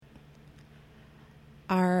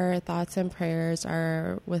Our thoughts and prayers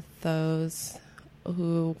are with those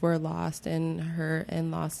who were lost and hurt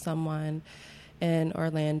and lost someone in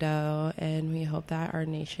Orlando, and we hope that our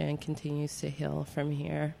nation continues to heal from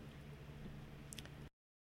here.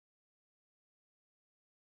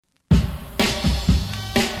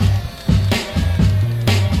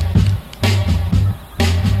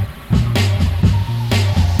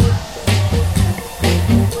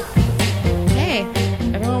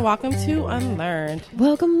 Welcome to Unlearned.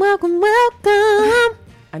 Welcome.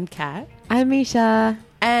 I'm Kat. I'm Misha.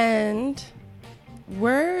 And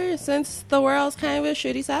since the world's kind of a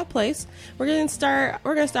shitty, sad place, we're gonna start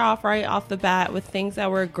off right off the bat with things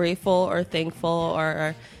that we're grateful or thankful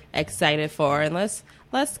or excited for. And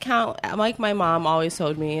let's count, like my mom always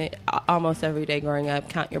told me almost every day growing up,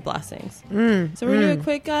 count your blessings. So we're gonna do a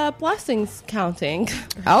quick blessings counting.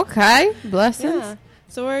 Okay. Blessings. Yeah.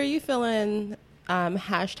 So where are you feeling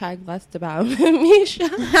hashtag blessed about, Misha?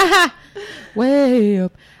 Way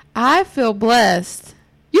up. I feel blessed.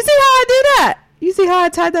 You see how I do that? You see how I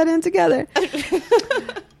tied that in together?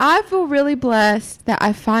 I feel really blessed that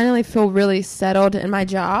I finally feel really settled in my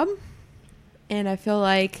job. And I feel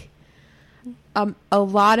like a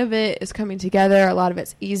lot of it is coming together. A lot of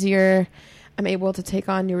it's easier. I'm able to take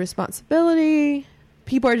on new responsibility.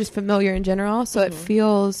 People are just familiar in general. So it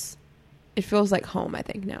feels like home, I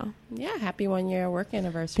think, now. Yeah, happy 1 year work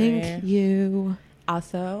anniversary. Thank you.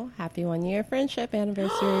 Also, happy 1 year friendship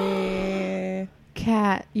anniversary.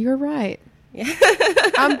 Kat, you're right. Yeah.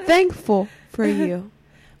 I'm thankful for you.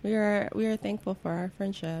 We are thankful for our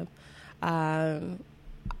friendship. I'm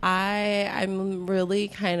really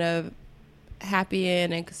kind of happy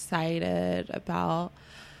and excited about.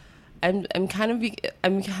 I'm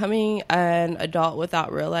becoming an adult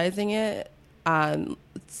without realizing it.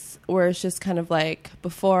 Where it's just kind of like,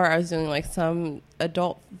 before I was doing like some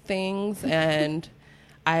adult things and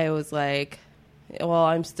I was like, well,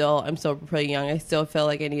 I'm still pretty young. I still feel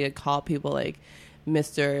like I need to call people like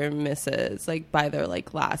Mr. and Mrs. like by their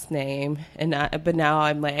like last name. But now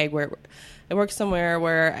I'm like, I work somewhere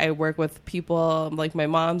where I work with people like my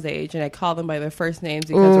mom's age and I call them by their first names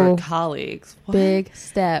because we're colleagues. What? Big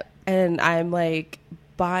step. And I'm like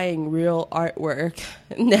buying real artwork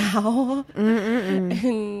now.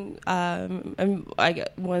 And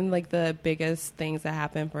one like the biggest things that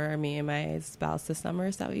happened for me and my spouse this summer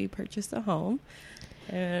is that we purchased a home.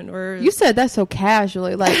 And you said that so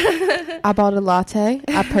casually, like I bought a latte,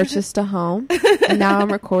 I purchased a home, and now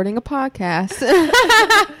I'm recording a podcast.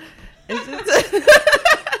 It's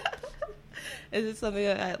just something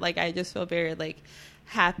that I just feel very like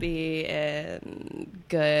happy and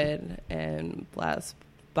good and blessed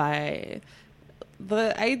by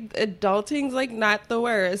adulting's like not the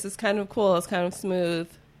worst. It's kind of cool. It's kind of smooth.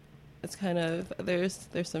 It's kind of there's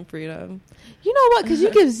some freedom. You know what? Because you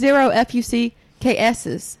give 0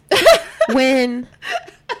 FUCKS's when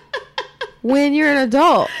you're an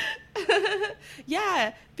adult.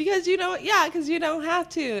 Yeah, because you don't have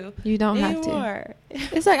to. You don't anymore. Have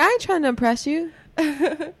to. It's like I ain't trying to impress you.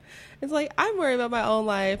 It's like I'm worried about my own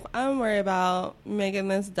life. I'm worried about making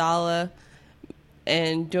this dollar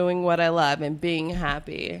and doing what I love and being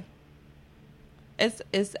happy. It's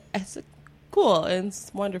cool and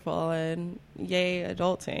it's wonderful and yay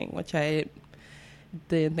adulting, which I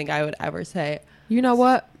didn't think I would ever say. You know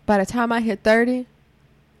what? By the time I hit 30,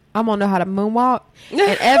 I'm gonna know how to moonwalk. And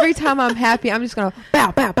every time I'm happy, I'm just gonna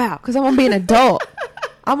bow, bow, bow, because I'm gonna be an adult.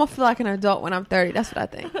 I'm gonna feel like an adult when I'm 30. That's what I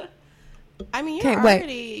think. I mean,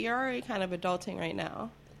 you're already kind of adulting right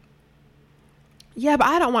now. Yeah, but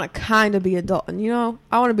I don't want to kind of be adulting, you know?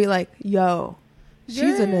 I want to be like, yo,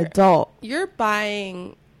 she's an adult. You're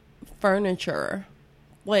buying furniture,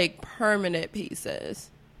 like permanent pieces,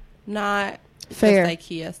 not just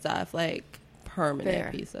IKEA stuff, like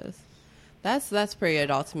permanent pieces. That's pretty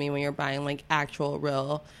adult to me when you're buying like actual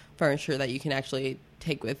real furniture that you can actually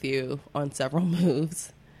take with you on several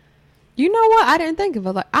moves. You know what? I didn't think of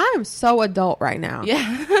it. Like, I am so adult right now.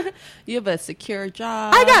 Yeah. You have a secure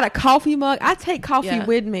job. I got a coffee mug. I take coffee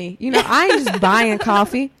with me. You know, I ain't just buying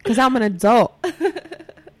coffee because I'm an adult.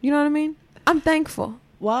 You know what I mean? I'm thankful.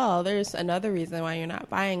 Well, there's another reason why you're not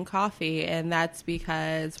buying coffee, and that's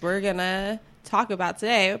because we're going to talk about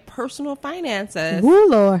today personal finances. Woo,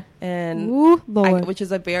 Lord. And woo, Lord. Which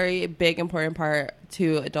is a very big, important part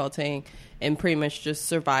to adulting and pretty much just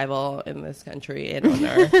survival in this country and on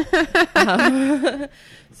Earth.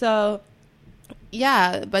 So,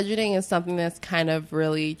 yeah, budgeting is something that's kind of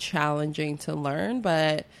really challenging to learn,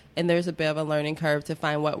 and there's a bit of a learning curve to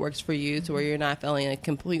find what works for you to where you're not feeling like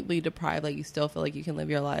completely deprived, like you still feel like you can live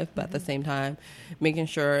your life, but at the same time, making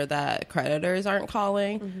sure that creditors aren't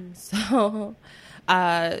calling. So,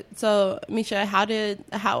 So Misha,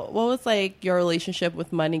 what was like your relationship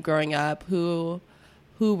with money growing up? Who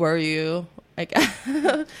were you? Like,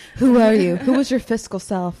 Who are you? Who was your fiscal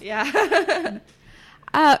self? Yeah.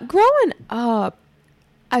 Growing up,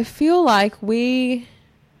 I feel like we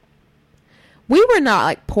were not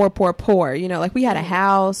like poor. You know, like we had a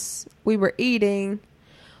house, we were eating,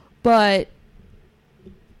 but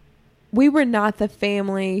we were not the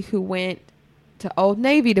family who went to Old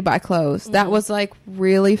Navy to buy clothes. That was like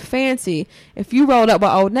really fancy. If you rolled up with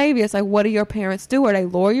Old Navy, it's like, what do your parents do? Are they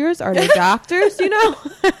lawyers? Are they doctors? You know?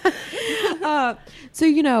 So,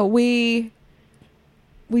 you know, we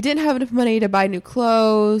didn't have enough money to buy new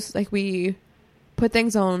clothes. Like, we put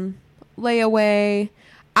things on layaway.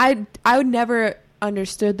 I would never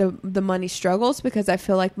understood the money struggles because I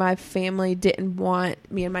feel like my family didn't want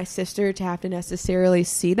me and my sister to have to necessarily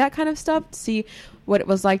see that kind of stuff, see what it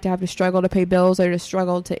was like to have to struggle to pay bills or to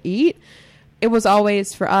struggle to eat. It was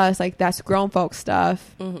always for us like that's grown folk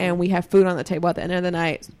stuff, and we have food on the table at the end of the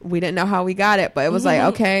night. We didn't know how we got it, but it was like,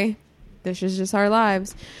 okay, this is just our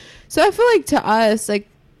lives. So I feel like to us, like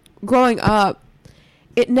growing up,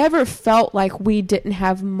 it never felt like we didn't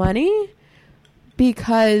have money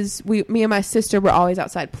because me and my sister were always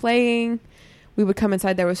outside playing. We would come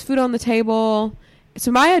inside, there was food on the table.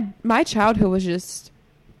 So my childhood was just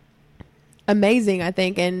amazing, I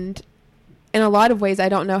think, and in a lot of ways I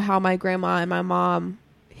don't know how my grandma and my mom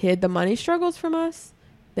hid the money struggles from us.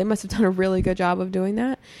 They must have done a really good job of doing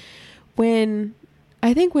that. When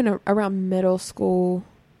around middle school,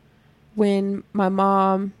 when my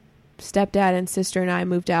mom, stepdad, and sister and I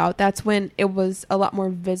moved out, that's when it was a lot more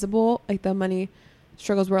visible. Like the money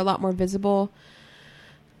struggles were a lot more visible,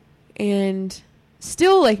 and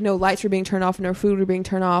still like no lights were being turned off, no food were being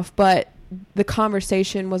turned off, but the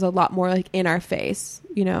conversation was a lot more like in our face,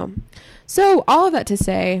 you know? So all of that to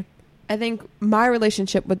say, I think my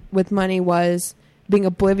relationship with money was being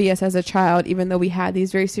oblivious as a child, even though we had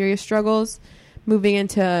these very serious struggles. Moving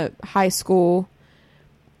into high school,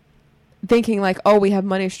 thinking like, oh, we have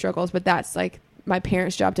money struggles, but that's like my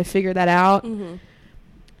parents' job to figure that out.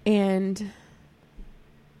 And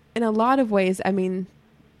in a lot of ways, I mean,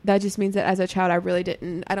 that just means that as a child,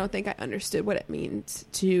 I don't think I understood what it means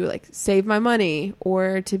to like save my money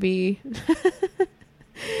or to be,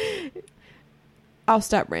 I'll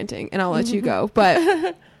stop ranting and I'll let you go.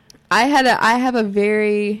 But I have a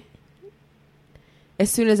very, as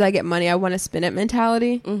soon as I get money, I want to spend it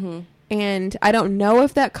mentality. And I don't know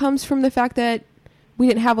if that comes from the fact that we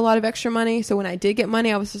didn't have a lot of extra money. So when I did get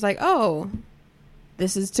money, I was just like, oh,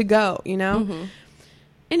 this is to go, you know?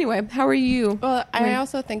 Anyway, how are you? Well, I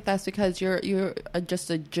also think that's because you're just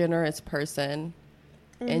a generous person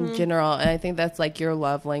in general, and I think that's like your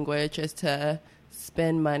love language is to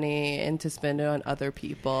spend money and to spend it on other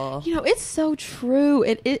people. You know, it's so true.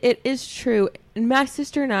 It is true. And my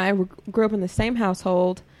sister and I grew up in the same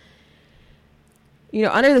household, you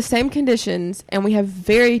know, under the same conditions, and we have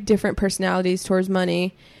very different personalities towards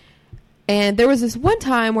money. And there was this one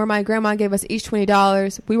time where my grandma gave us each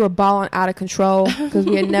 $20. We were balling out of control because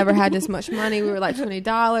we had never had this much money. We were like,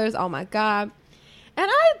 $20. Oh, my God. And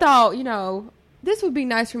I thought, you know, this would be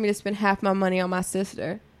nice for me to spend half my money on my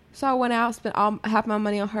sister. So I went out, spent half my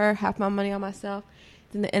money on her, half my money on myself.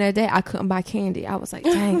 Then at the end of the day, I couldn't buy candy. I was like,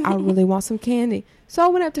 dang, I really want some candy. So I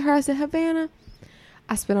went up to her. I said, Havana,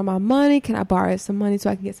 I spent all my money. Can I borrow some money so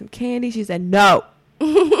I can get some candy? She said, no. And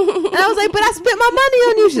I was like, but I spent my money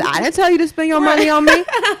on you. She said, I didn't tell you to spend your money on me.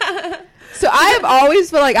 So I have always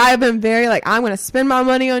felt like I have been very like, I'm going to spend my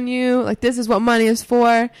money on you. Like, this is what money is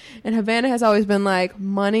for. And Havana has always been like,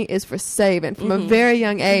 money is for saving from a very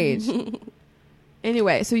young age.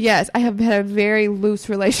 Anyway, so yes, I have had a very loose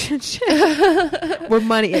relationship where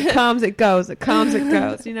money, it comes, it goes, it comes, it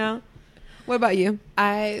goes, you know? What about you?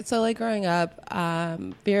 So like growing up,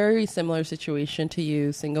 very similar situation to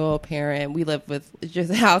you, single parent. We lived with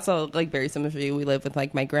just also like very similar to you. We lived with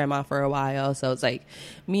like my grandma for a while. So it's like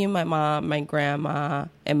me and my mom, my grandma,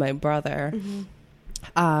 and my brother.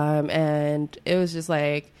 And it was just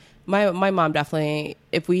like my mom definitely,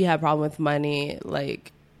 if we had a problem with money,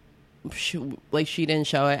 like she didn't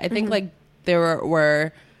show it. I think like there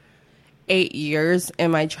were 8 years in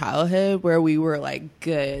my childhood where we were like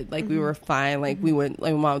good, like we were fine, like we went,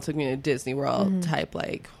 like mom took me to Disney World type,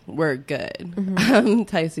 like we're good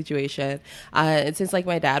type situation. And since like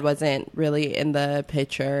my dad wasn't really in the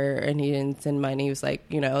picture and he didn't send money, he was like,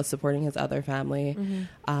 you know, supporting his other family.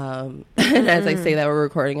 And as I say that, we're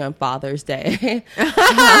recording on Father's Day.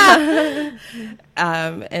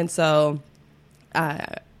 And so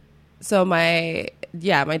my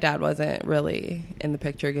dad wasn't really in the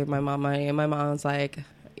picture, giving my mom money, and my mom was like,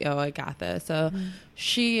 yo, I got this. So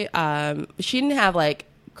she didn't have like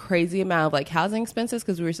crazy amount of like housing expenses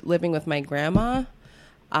because we were living with my grandma.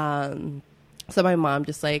 So my mom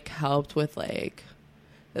just like helped with like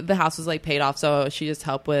the house was like paid off, so she just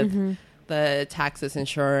helped with the taxes,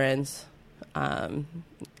 insurance,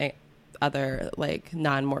 other like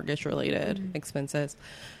non-mortgage related expenses,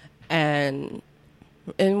 and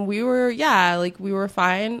we were we were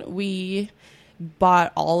fine. We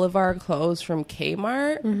bought all of our clothes from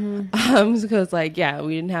Kmart because like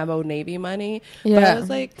we didn't have Old Navy money. But it was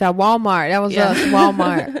like that Walmart. That was us,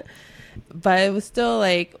 Walmart. But it was still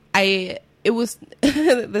like it was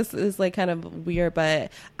this is like kind of weird,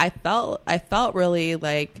 but I felt really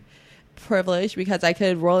like privileged because I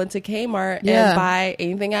could roll into Kmart and buy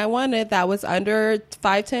anything I wanted that was under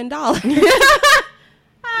 $5-10.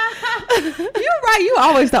 You're right. You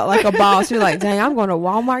always felt like a boss. You're like, dang, I'm going to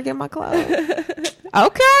Walmart get my clothes.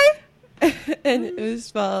 Okay. And it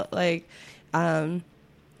just felt like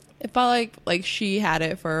it felt like she had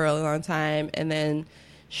it for a really long time, and then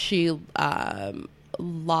she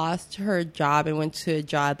lost her job and went to a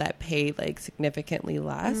job that paid like significantly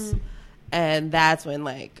less. And that's when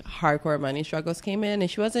like hardcore money struggles came in, and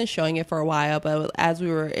she wasn't showing it for a while, but as we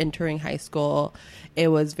were entering high school, it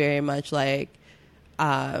was very much like,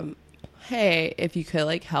 hey, if you could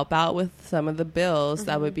like help out with some of the bills,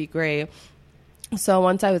 that would be great. So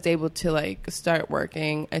once I was able to like start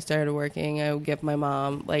working, I started working. I would give my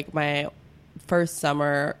mom like my first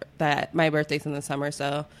summer, that my birthday's in the summer,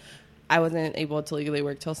 so I wasn't able to legally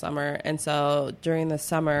work till summer. And so during the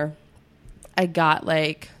summer, I got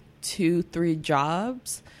like 2-3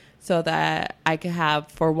 jobs so that I could have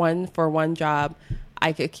for one job,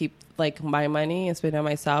 I could keep like my money and spend it on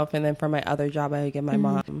myself. And then for my other job, I would give my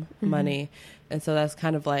mom money. And so that's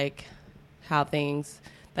kind of like how things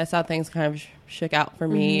kind of shook out for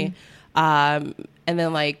me. And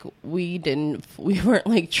then like we weren't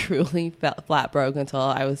like truly flat broke until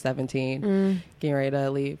I was 17, getting ready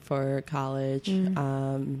to leave for college.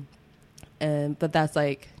 But that's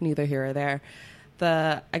like neither here or there.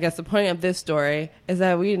 I guess the point of this story is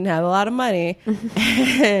that we didn't have a lot of money,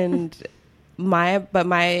 and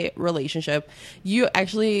my relationship, you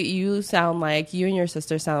sound like you and your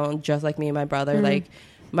sister sound just like me and my brother. Like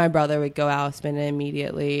my brother would go out, spend it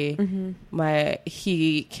immediately.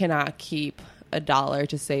 He cannot keep $1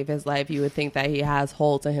 to save his life. You would think that he has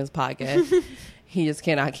holes in his pocket. He just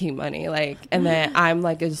cannot keep money. Like, and then I'm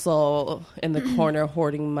like just little in the corner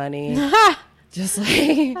hoarding money, just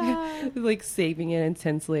like saving it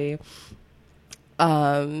intensely.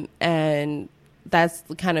 And that's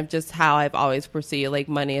kind of just how I've always perceived like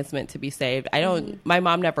money is meant to be saved. My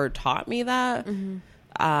mom never taught me that.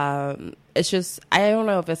 It's just, I don't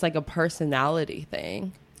know if it's like a personality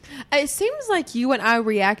thing. It seems like you and I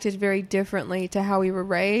reacted very differently to how we were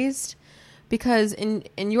raised, because in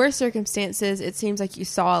your circumstances, it seems like you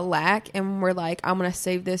saw a lack and were like, I'm going to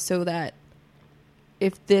save this so that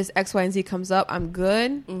if this X, Y, and Z comes up, I'm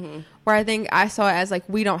good. Where I think I saw it as like,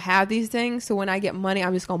 we don't have these things, so when I get money,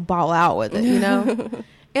 I'm just going to ball out with it, you know?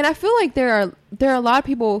 And I feel like there are a lot of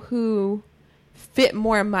people who fit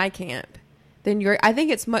more in my camp than I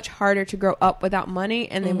think it's much harder to grow up without money,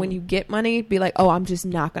 and then when you get money, be like, oh, I'm just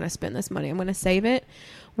not going to spend this money. I'm going to save it.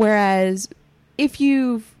 Whereas if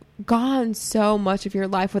you've gone so much of your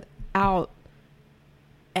life without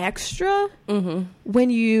extra,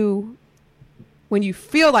 when you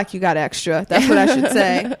feel like you got extra, that's what I should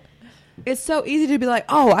say. It's so easy to be like,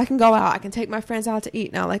 oh, I can go out. I can take my friends out to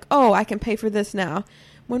eat now. Like, oh, I can pay for this now.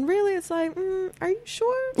 When really it's like, are you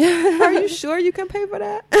sure? Are you sure you can pay for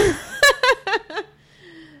that?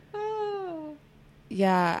 Oh.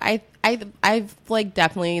 Yeah, I've like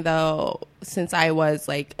definitely though, since I was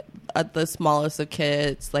like the smallest of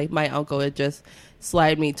kids, like my uncle would just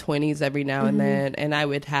slide me 20s every now and then, and I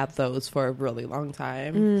would have those for a really long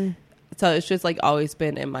time. So it's just like always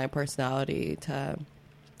been in my personality to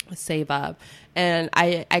save up, and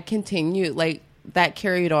I continued like that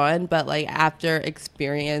carried on, but like after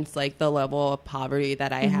experience like the level of poverty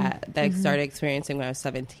that I had that I started experiencing when I was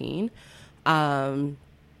 17,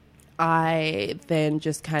 I then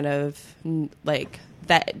just kind of like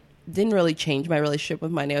that didn't really change my relationship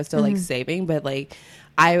with money. I was still like saving, but like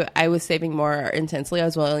I was saving more intensely. I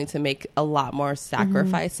was willing to make a lot more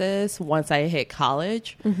sacrifices once I hit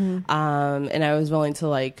college. And I was willing to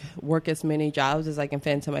like work as many jobs as I can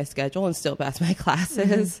fit into my schedule and still pass my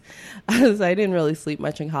classes. I didn't really sleep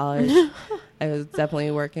much in college. I was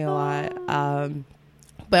definitely working a lot.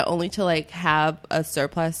 But only to like have a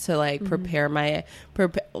surplus to like prepare like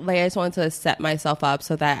I just wanted to set myself up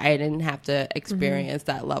so that I didn't have to experience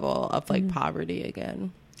that level of like poverty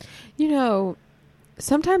again. You know,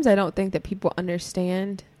 sometimes I don't think that people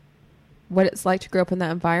understand what it's like to grow up in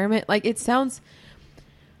that environment. Like, it sounds,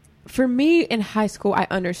 for me in high school, I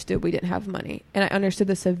understood we didn't have money, and I understood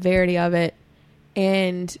the severity of it.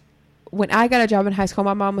 And when I got a job in high school,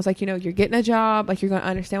 my mom was like, you know, you're getting a job, like, you're going to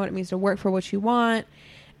understand what it means to work for what you want.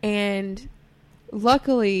 And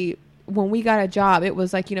luckily, when we got a job, it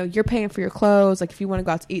was like, you know, you're paying for your clothes. Like, if you want to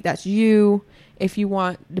go out to eat, that's you. If you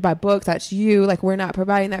want to buy books, that's you. Like, we're not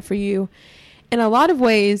providing that for you. In a lot of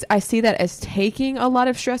ways, I see that as taking a lot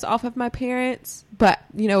of stress off of my parents. But,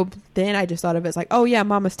 you know, then I just thought of it as like, oh, yeah,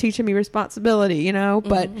 mama's teaching me responsibility, you know.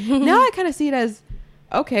 But now I kind of see it as,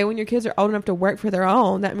 okay, when your kids are old enough to work for their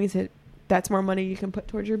own, that means that that's more money you can put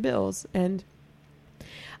towards your bills. And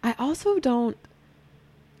I also don't,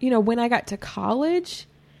 you know, when I got to college,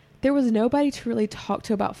 there was nobody to really talk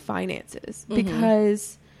to about finances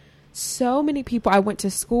because so many people I went to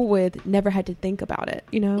school with never had to think about it,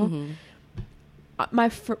 you know. My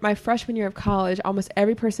freshman year of college, almost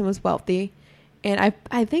every person was wealthy. And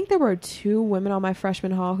I think there were 2 women on my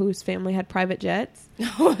freshman hall whose family had private jets.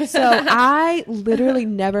 So I literally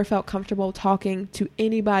never felt comfortable talking to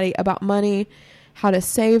anybody about money, how to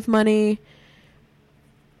save money,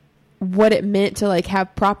 what it meant to like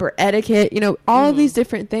have proper etiquette, you know, all of these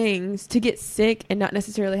different things to get sick and not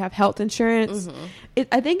necessarily have health insurance.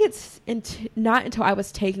 I think it's not until I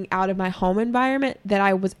was taken out of my home environment that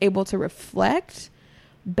I was able to reflect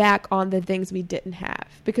back on the things we didn't have.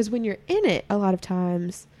 Because when you're in it, a lot of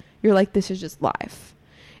times you're like, this is just life.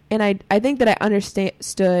 And I think that I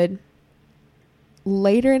understood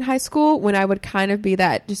later in high school when I would kind of be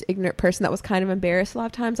that just ignorant person that was kind of embarrassed a lot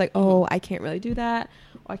of times. Like, oh, I can't really do that.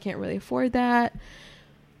 Oh, I can't really afford that.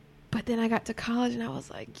 But then I got to college and I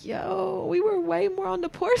was like, yo, we were way more on the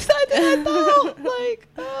poor side than I thought. Like,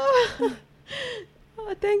 oh,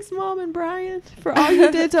 thanks, Mom and Brian, for all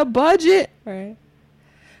you did to budget. Right.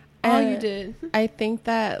 All you did. I think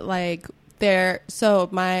that, like,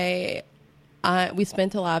 my aunt, we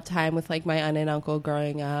spent a lot of time with, like, my aunt and uncle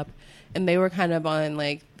growing up, and they were kind of on,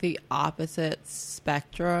 like, the opposite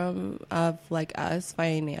spectrum of, like, us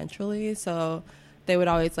financially. So they would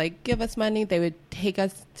always, like, give us money. They would take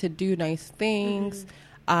us to do nice things.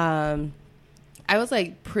 I was,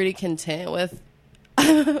 like, pretty content with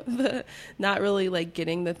not really, like,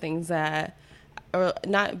 getting the things that, or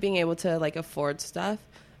not being able to, like, afford stuff.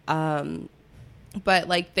 But,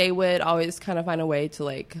 like, they would always kind of find a way to,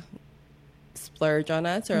 like, splurge on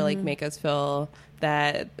us or, like, make us feel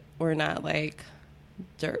that we're not, like,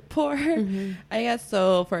 dirt poor, I guess.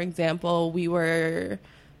 So, for example, we were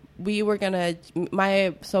gonna,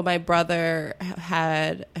 my brother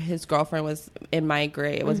had, his girlfriend was in my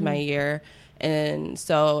grade, it was my year, and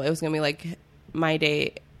so it was gonna be, like, my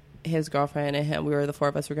date, his girlfriend and him, we were the 4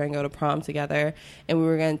 of us were going to go to prom together, and we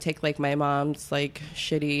were going to take, like, my mom's, like,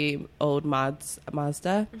 shitty old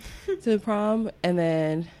Mazda to prom, and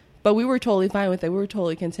then, but we were totally fine with it. We were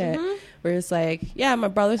totally content. We're just like, yeah, my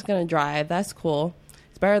brother's going to drive. That's cool.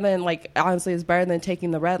 It's better than, like, honestly, it's better than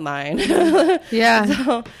taking the red line.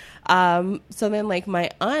 Yeah. So then, like,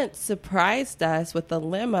 my aunt surprised us with the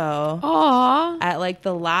limo. Aww. At, like,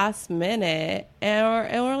 the last minute,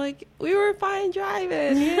 and we're like, we were fine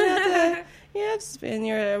driving. You didn't have to spend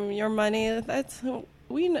your money.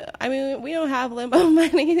 We don't have limo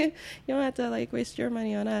money. You don't have to, like, waste your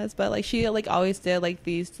money on us. But, like, she, like, always did, like,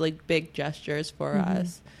 these, like, big gestures for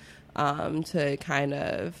us, to kind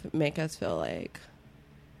of make us feel like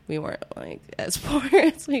we weren't, like, as poor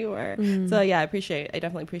as we were. So yeah, I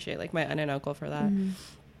definitely appreciate, like, my aunt and uncle for that.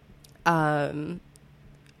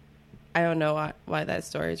 I don't know why that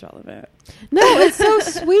story is relevant. No, it's so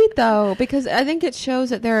sweet though, because I think it shows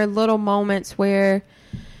that there are little moments where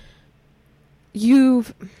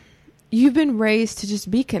you've been raised to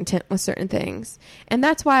just be content with certain things. And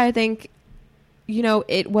that's why I think, you know,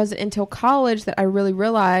 it wasn't until college that I really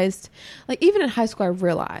realized, like, even in high school, I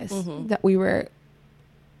realized that we were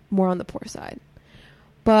more on the poor side.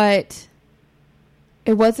 But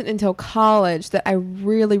it wasn't until college that I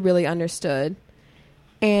really, really understood.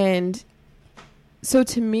 And so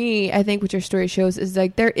to me, I think what your story shows is,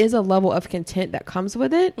 like, there is a level of content that comes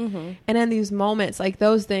with it. And in these moments, like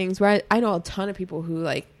those things where I know a ton of people who,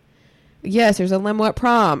 like, yes, there's a limo at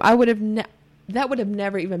prom. I would have that would have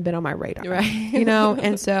never even been on my radar. Right. You know?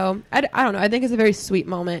 And so I don't know. I think it's a very sweet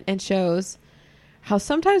moment and shows how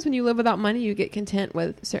sometimes when you live without money, you get content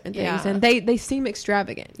with certain things, and they seem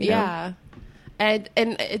extravagant. You know? And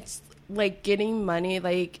it's like getting money,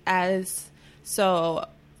 like, so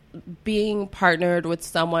being partnered with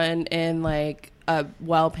someone in, like, a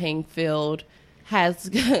well-paying field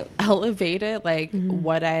has elevated, like,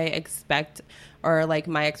 what I expect or like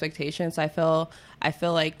my expectations. I feel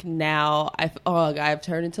like now I've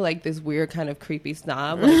turned into like this weird kind of creepy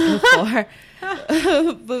snob like before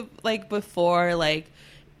before, like,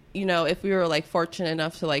 you know, if we were like fortunate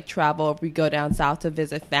enough to like travel, we go down south to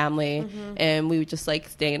visit family, and we would just like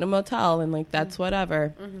stay in a motel, and like that's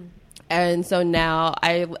whatever. And so now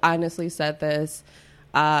I honestly said this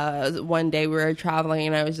one day we were traveling,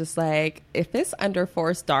 and I was just like, if it's under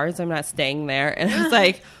 4 stars, I'm not staying there. And I was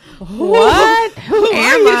like, what? Who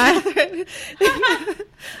am I?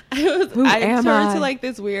 I turned to like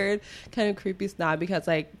this weird kind of creepy snob because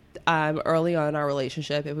like early on in our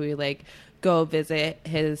relationship, if we like go visit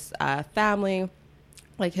his family,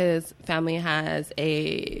 like his family has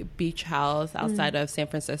a beach house outside of San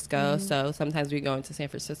Francisco, so sometimes we go into San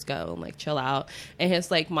Francisco and like chill out, and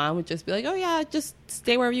his like mom would just be like, oh yeah, just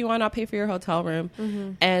stay wherever you want, I'll pay for your hotel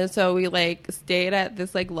room. And so we like stayed at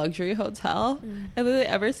this like luxury hotel, and then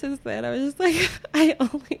ever since then I was just like, I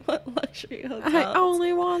only want luxury hotels. I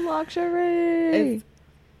only want luxury.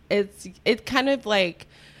 It's kind of like,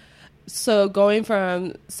 so going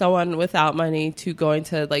from someone without money to going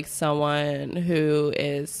to like someone who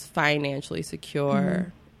is financially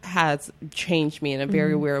secure has changed me in a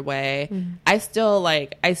very weird way. I still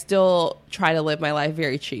try to live my life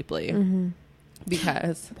very cheaply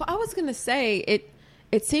because, well, I was gonna say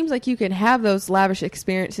it seems like you can have those lavish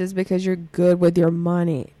experiences because you're good with your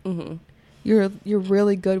money. You're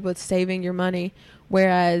really good with saving your money,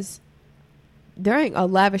 whereas there ain't a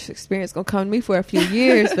lavish experience gonna come to me for a few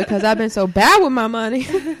years because I've been so bad with my money.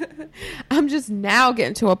 I'm just now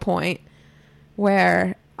getting to a point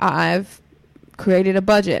where I've created a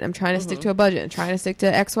budget. I'm trying to stick to a budget and trying to stick to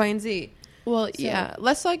X, Y, and Z. Well, so, yeah.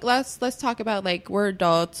 Let's talk about like, we're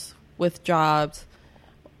adults with jobs.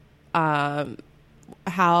 What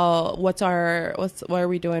are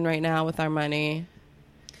we doing right now with our money?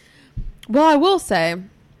 Well, I will say,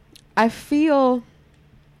 I feel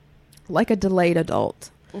like a delayed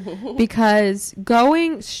adult because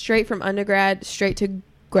going straight from undergrad straight to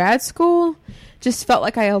grad school just felt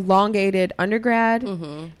like I elongated undergrad.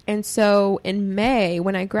 And so in May,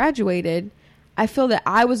 when I graduated, I feel that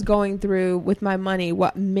I was going through with my money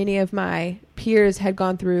what many of my peers had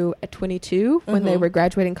gone through at 22 when they were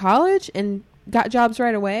graduating college and got jobs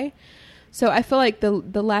right away. So I feel like the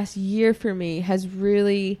last year for me has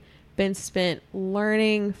really been spent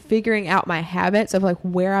learning, figuring out my habits of like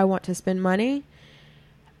where I want to spend money,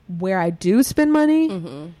 where I do spend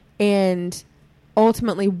money, and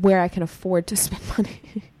ultimately where I can afford to spend money.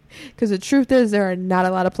 Because the truth is, there are not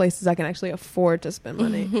a lot of places I can actually afford to spend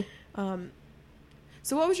money.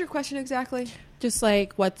 So what was your question exactly? Just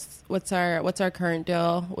like what's our current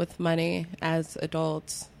deal with money as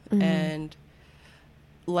adults, and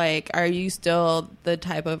like, are you still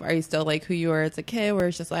like who you were as a kid, where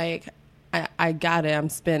it's just like, I got it, I'm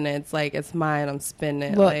spending it. It's like, it's mine, I'm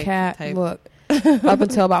spending it. Look, like, Kat, look. Up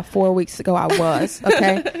until about 4 weeks ago, I was,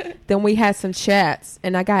 okay? Then we had some chats,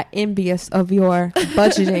 and I got envious of your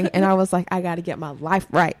budgeting, and I was like, I got to get my life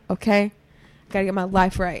right, okay? Got to get my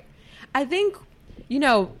life right. I think, you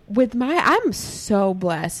know, I'm so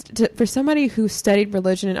blessed for somebody who studied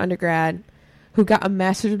religion in undergrad, who got a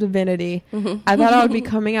master's of divinity. I thought I would be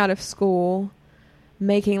coming out of school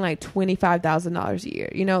making like $25,000 a year,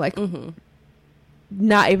 you know, like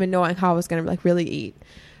not even knowing how I was going to like really eat.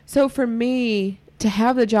 So for me to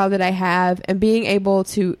have the job that I have and being able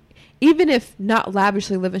to, even if not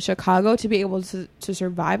lavishly live in Chicago, to be able to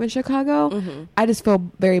survive in Chicago, I just feel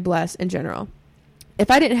very blessed in general. If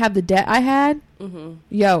I didn't have the debt I had,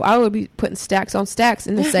 I would be putting stacks on stacks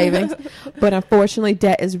in the savings. But unfortunately,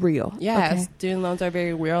 debt is real. Yeah, okay? Student loans are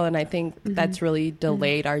very real, and I think that's really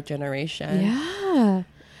delayed our generation. Yeah.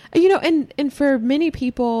 You know, and for many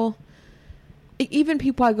people, even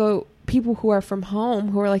people who are from home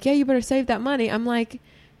who are like, yeah, you better save that money. I'm like,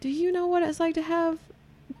 do you know what it's like to have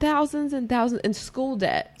thousands and thousands in school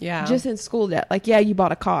debt? Yeah. Just in school debt. Like, yeah, you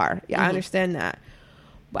bought a car. Yeah, I understand that.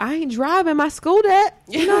 But I ain't driving my school debt.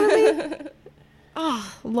 You know what I mean?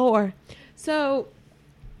 Oh, Lord. So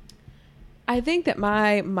I think that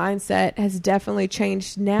my mindset has definitely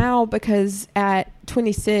changed now because at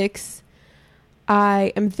 26,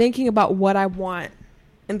 I am thinking about what I want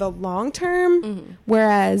in the long term,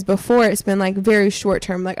 whereas before it's been like very short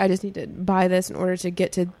term. Like, I just need to buy this in order to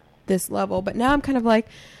get to this level. But now I'm kind of like,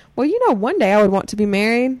 well, you know, one day I would want to be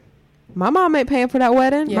married. My mom ain't paying for that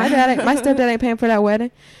wedding. Yeah. My stepdad ain't paying for that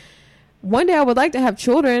wedding. One day I would like to have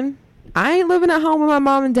children. I ain't living at home with my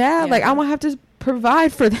mom and dad. Yeah. Like, I'm going to have to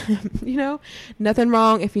provide for them, you know? Nothing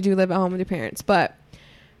wrong if you do live at home with your parents. But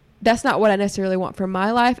that's not what I necessarily want for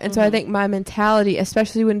my life. And so I think my mentality,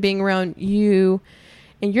 especially when being around you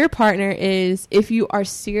and your partner is, if you are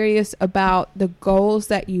serious about the goals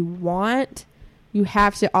that you want, you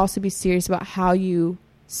have to also be serious about how you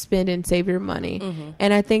spend and save your money. Mm-hmm.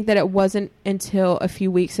 And I think that it wasn't until a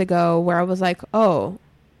few weeks ago where I was like, oh,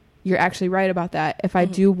 you're actually right about that. If I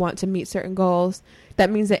do want to meet certain goals, that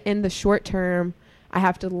means that in the short term, I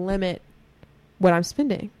have to limit what I'm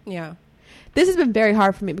spending. Yeah. This has been very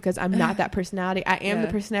hard for me because I'm not that personality. I am the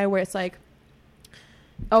personality where it's like,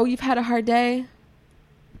 oh, you've had a hard day?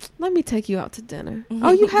 Let me take you out to dinner.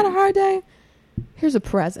 Oh, you had a hard day? Here's a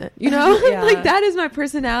present. You know? Like, that is my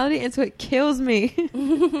personality, and so it kills me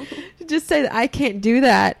to just say that I can't do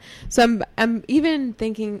that. So I'm even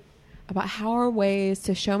thinking about how are ways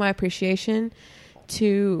to show my appreciation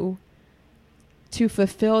to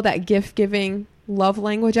fulfill that gift-giving love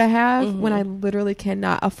language I have when I literally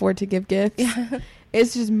cannot afford to give gifts. Yeah.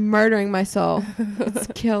 It's just murdering my soul. It's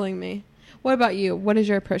killing me. What about you? What is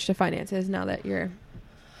your approach to finances now that you're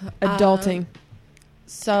adulting?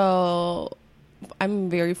 So I'm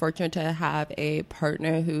very fortunate to have a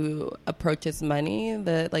partner who approaches money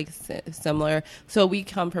similar. So we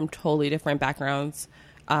come from totally different backgrounds,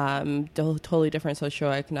 totally different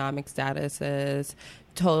socioeconomic statuses,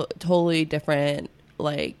 totally different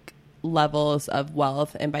levels of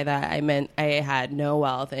wealth. And by that I meant I had no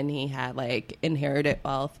wealth and he had inherited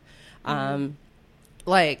wealth.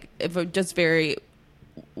 If it just very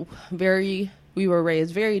we were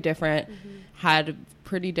raised very different, had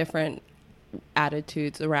pretty different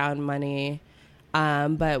attitudes around money,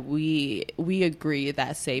 but we agree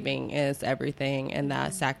that saving is everything, and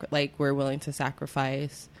that we're willing to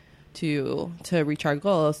sacrifice to reach our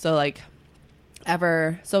goals. So we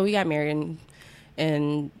got married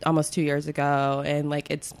in almost 2 years ago, and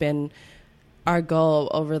it's been our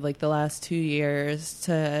goal over the last 2 years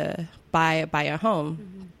to buy a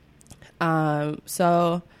home.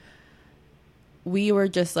 So we were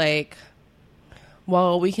just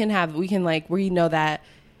well, we know that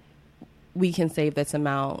we can save this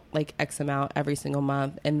amount, X amount every single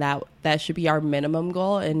month, and that should be our minimum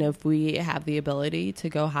goal. And if we have the ability to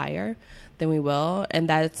go higher, then we will.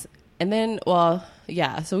 So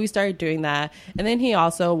we started doing that. And then he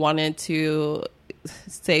also wanted to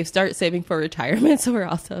start saving for retirement.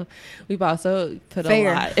 So we've also put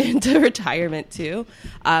a lot into retirement too.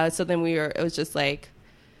 So then it was just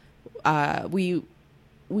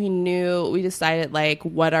we decided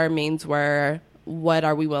what our means were, what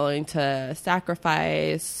are we willing to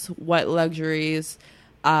sacrifice, what luxuries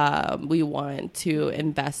we want to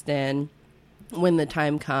invest in when the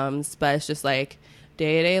time comes. But it's just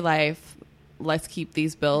day-to-day life, let's keep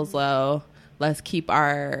these bills low, let's keep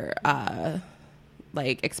our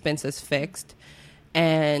expenses fixed,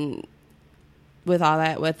 and with all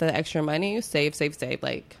that, with the extra money, save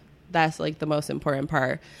that's the most important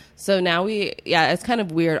part. So now it's kind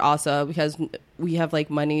of weird also because we have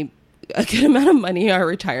money, a good amount of money in our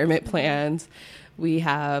retirement plans. We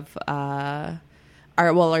have our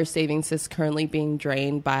savings is currently being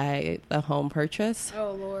drained by the home purchase.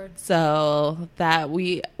 Oh Lord. So that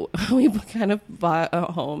we kind of bought a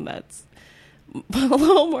home that's a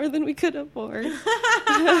little more than we could afford.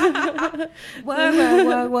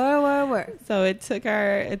 What? So it took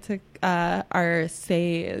our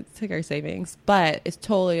savings, but it's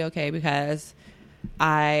totally okay because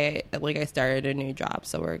I started a new job,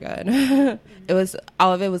 so we're good.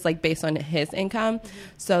 All of it was based on his income.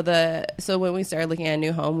 So when we started looking at a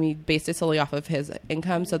new home, we based it solely off of his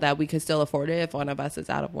income so that we could still afford it if one of us is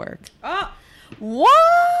out of work. Oh, what?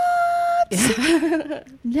 Yeah.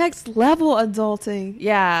 Next level adulting.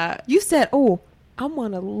 Yeah. You said, oh, I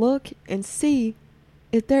want to look and see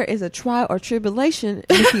if there is a trial or tribulation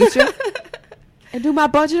in the future and do my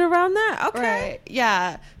budget around that. Okay. Right.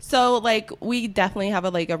 Yeah. So we definitely have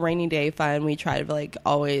a rainy day fund. We try to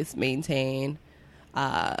always maintain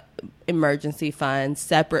emergency funds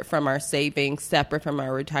separate from our savings, separate from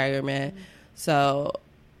our retirement. So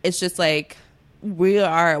it's just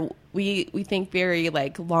we think very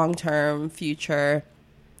long-term future,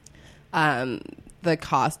 the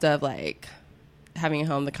cost of having a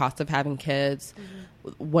home, the cost of having kids,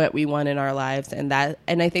 what we want in our lives, and I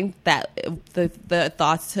think that the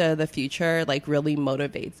thoughts to the future really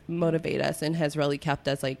motivate us and has really kept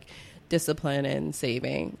us disciplined in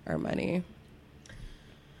saving our money.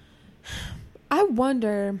 I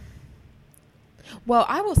wonder, well,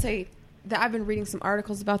 I will say that I've been reading some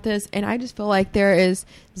articles about this, and I just feel like there is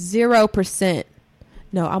 0%,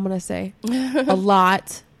 no, I'm going to say a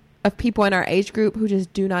lot of people in our age group who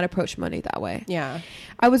just do not approach money that way. Yeah.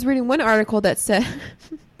 I was reading one article that said,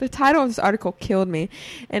 the title of this article killed me,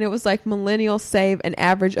 and it was millennials save an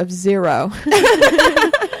average of 0.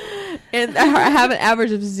 and have an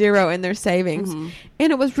average of 0 in their savings. Mm-hmm.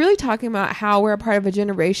 And it was really talking about how we're a part of a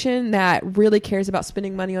generation that really cares about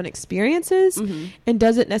spending money on experiences Mm-hmm. and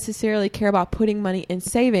doesn't necessarily care about putting money in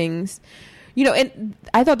savings. You know, and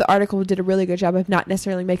I thought the article did a really good job of not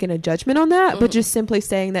necessarily making a judgment on that, but just simply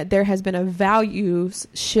saying that there has been a values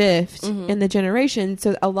shift in the generation.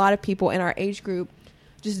 So a lot of people in our age group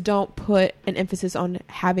just don't put an emphasis on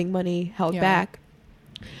having money held back.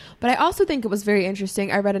 But I also think it was very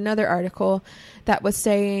interesting. I read another article that was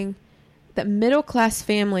saying that middle class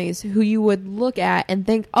families who you would look at and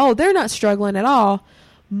think, oh, they're not struggling at all.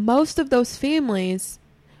 Most of those families,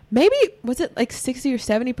 maybe, was it like 60 or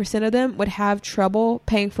 70% of them would have trouble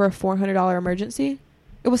paying for a $400 emergency?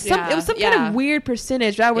 It was some kind of weird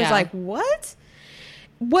percentage. I was like, what?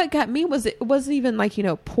 What got me was it wasn't even like, you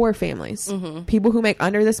know, poor families, people who make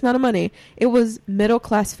under this amount of money. It was middle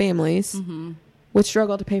class families would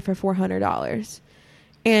struggle to pay for $400.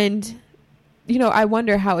 And, you know, I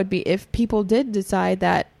wonder how it would be if people did decide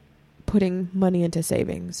that putting money into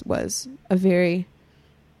savings was a very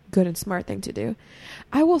good and smart thing to do.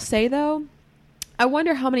 I will say, though, I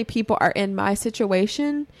wonder how many people are in my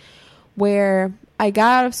situation where I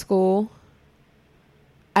got out of school.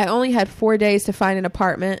 I only had 4 days to find an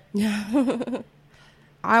apartment.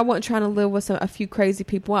 I wasn't trying to live with a few crazy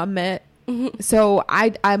people I met. So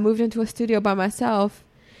I moved into a studio by myself.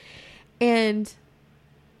 And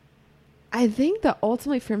I think that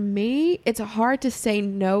ultimately for me, it's hard to say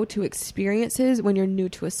no to experiences when you're new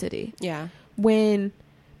to a city. Yeah. When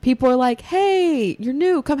people are like, hey, you're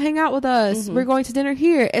new, come hang out with us. We're going to dinner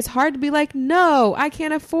here. It's hard to be like, no, I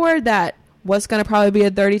can't afford that. What's going to probably be a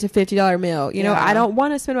 $30 to $50 meal. You know, I don't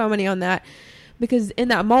want to spend my money on that, because in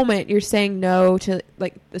that moment you're saying no to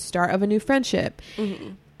like the start of a new friendship.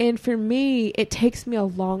 And for me, it takes me a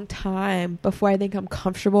long time before I think I'm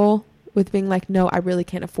comfortable with being like, no, I really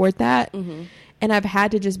can't afford that. And I've had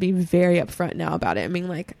to just be very upfront now about it. I mean,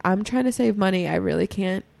 like, I'm trying to save money. I really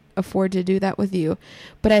can't afford to do that with you.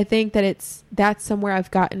 But I think that that's somewhere I've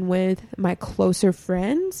gotten with my closer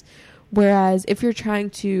friends. Whereas if you're trying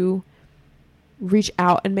to reach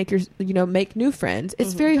out and make new friends,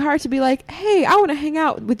 it's very hard to be like, hey, I want to hang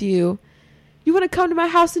out with you. You want to come to my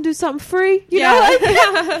house and do something free? You know,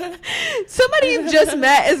 like, somebody you've just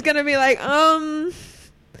met is going to be like, I'm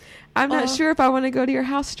not sure if I want to go to your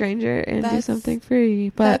house, stranger, and do something free.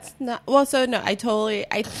 But that's not, well, so no,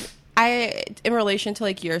 I in relation to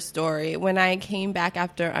like your story, when I came back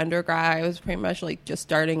after undergrad, I was pretty much like just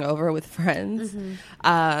starting over with friends.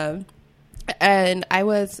 And I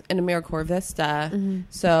was in AmeriCorps Vista,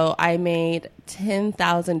 so I made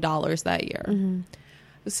 $10,000 that year.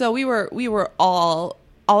 So we were all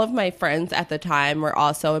of my friends at the time were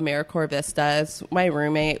also AmeriCorps Vistas. My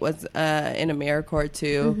roommate was in AmeriCorps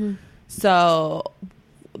too. So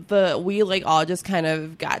we like all just kind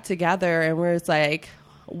of got together and we were like,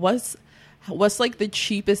 what's like the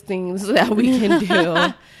cheapest things that we can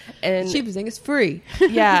do? And cheapest thing is free.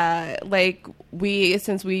 Yeah, like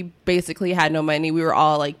since we basically had no money, we were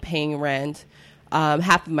all like paying rent.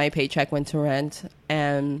 Half of my paycheck went to rent,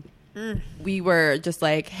 and we were just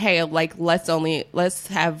like, hey, like let's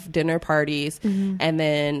have dinner parties and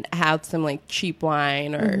then have some like cheap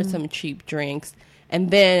wine or some cheap drinks,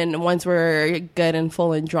 and then once we're good and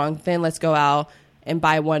full and drunk, then let's go out and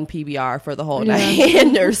buy one PBR for the whole night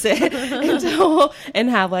and nurse it and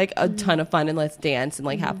have like a ton of fun, and let's dance and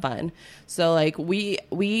like have fun. So like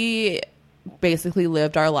we basically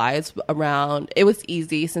lived our lives around, it was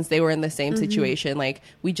easy since they were in the same situation. Like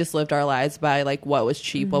we just lived our lives by like what was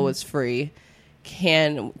cheap, what was free.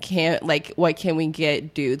 Like what can we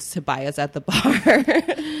get dudes to buy us at the bar? Can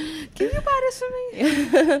you buy this for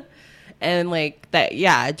me? And like that,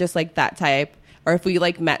 just like that type. Or if we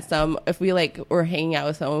like if we like were hanging out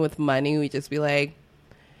with someone with money, we'd just be like,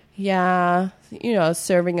 yeah, you know,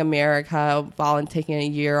 serving America, taking a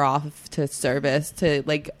year off to service to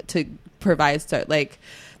provide, like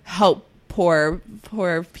help poor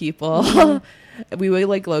people. We would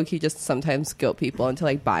like low key just sometimes guilt people into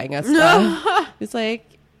like buying us stuff. It's like,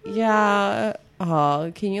 yeah,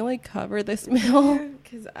 can you like cover this meal?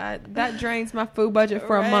 Because that drains my food budget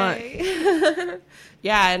for a month.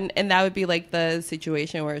 Yeah, and that would be like the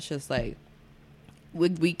situation where it's just like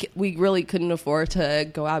we really couldn't afford to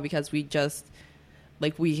go out because we just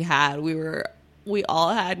like we all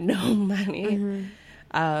had no money.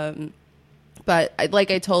 But I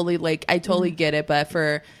totally get it. But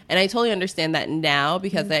and I totally understand that now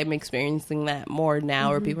because I'm experiencing that more now,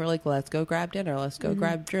 where people are like, let's go grab dinner, let's go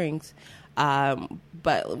grab drinks.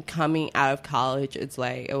 But coming out of college, it's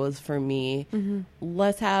like it was for me.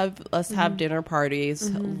 Let's have dinner parties.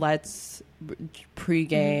 Let's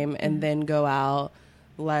pregame and then go out.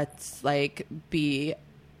 Let's like be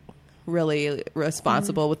really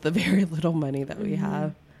responsible with the very little money that we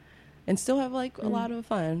have and still have like a lot of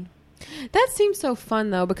fun. That seems so fun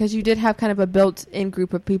though, because you did have kind of a built-in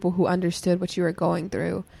group of people who understood what you were going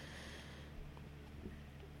through.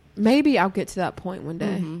 Maybe I'll get to that point one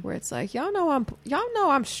day where it's like, y'all know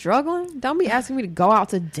I'm struggling. Don't be asking me to go out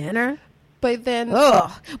to dinner. But then,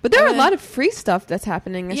 but there are a lot of free stuff that's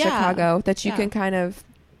happening in Chicago that you can kind of,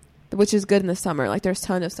 which is good in the summer. Like there's a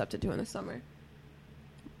ton of stuff to do in the summer.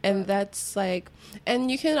 And that's like, and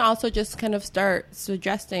you can also just kind of start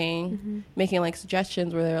suggesting, making like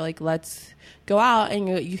suggestions where they're like, let's go out, and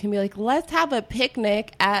you can be like, let's have a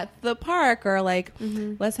picnic at the park, or like,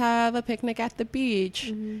 let's have a picnic at the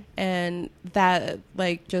beach. And that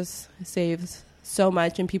like just saves so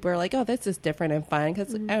much. And people are like, oh, this is different and fun,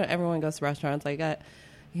 because everyone goes to restaurants like that.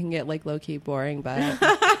 You can get like low key boring, but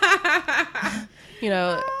you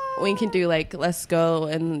know, we can do like, let's go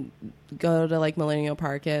to like Millennial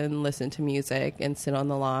Park and listen to music and sit on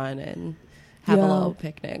the lawn and have a little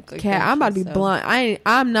picnic. Okay, I'm about to be blunt.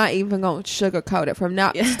 I'm not even gonna sugarcoat it from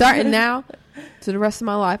now, starting now to the rest of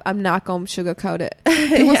my life. I'm not gonna sugarcoat it.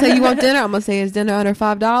 People say you want dinner, I'm gonna say, is dinner under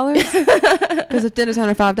 $5? Because if dinner's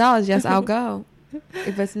under $5, yes, I'll go.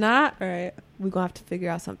 If it's not, we're gonna have to figure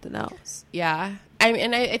out something else. Yeah, I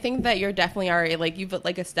mean, I think that you're definitely already like, you've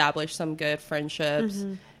like established some good friendships,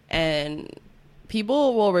 and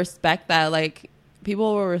people will respect that. Like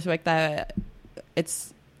people will respect that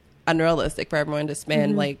it's unrealistic for everyone to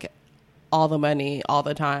spend like all the money all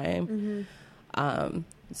the time.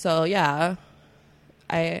 So yeah,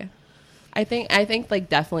 I think like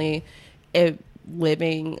definitely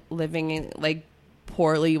living like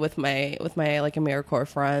poorly with my like AmeriCorps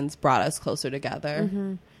friends brought us closer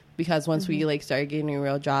together, because once we like started getting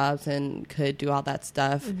real jobs and could do all that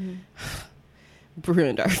stuff,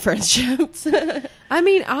 ruined our friendships. I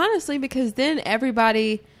mean, honestly, because then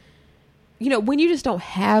everybody, you know, when you just don't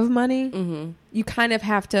have money, you kind of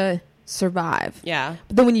have to survive. Yeah.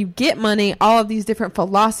 But then when you get money, all of these different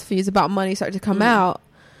philosophies about money start to come out.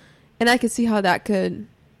 And I could see how that could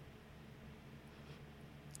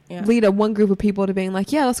lead a one group of people to being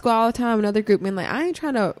like, yeah, let's go all the time. Another group being like, I ain't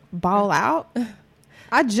trying to ball out.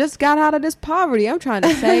 I just got out of this poverty. I'm trying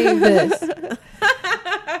to save this.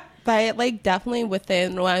 But like definitely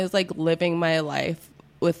within, when I was like living my life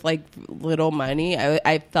with like little money,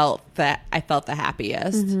 I felt the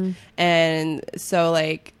happiest. And so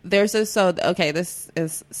like there's this, this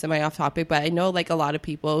is semi off topic, but I know like a lot of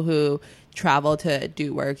people who travel to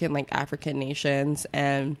do work in like African nations,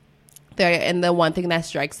 and the one thing that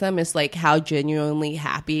strikes them is like how genuinely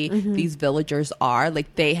happy these villagers are.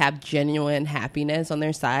 Like they have genuine happiness on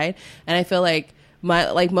their side. And I feel like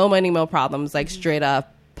Mo Money Mo Problems, like straight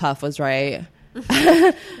up Puff was right.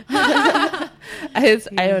 I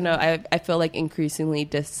don't know. I feel like increasingly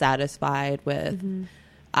dissatisfied with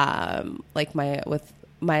like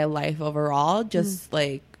my life overall, just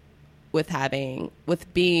like with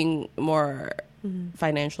being more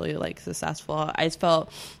financially like successful. I just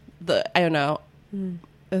felt I don't know.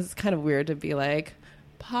 It's kind of weird to be like,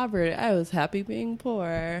 poverty, I was happy being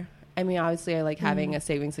poor. I mean, obviously I like having a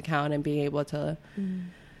savings account and being able to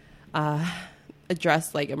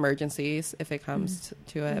address like emergencies if it comes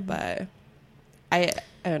to it, but I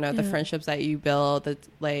don't know, the friendships that you build, that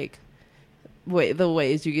like the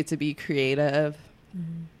ways you get to be creative.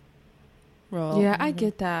 Yeah, I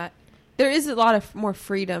get that. There is a lot of more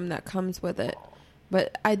freedom that comes with it,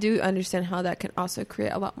 but I do understand how that can also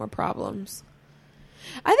create a lot more problems.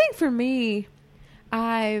 I think for me,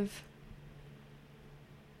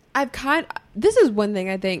 this is one thing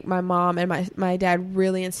I think my mom and my dad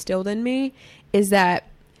really instilled in me, is that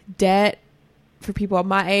debt for people of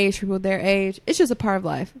my age, for people their age, it's just a part of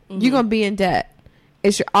life. You're going to be in debt.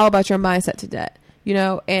 It's all about your mindset to debt, you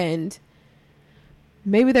know, and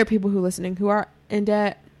maybe there are people who are listening who are in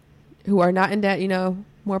debt, who are not in debt, you know,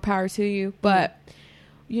 more power to you. But,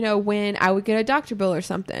 you know, when I would get a doctor bill or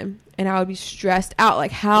something and I would be stressed out,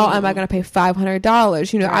 like, how am I going to pay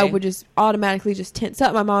 $500? You know, I would just automatically just tense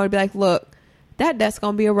up. My mom would be like, look, that debt's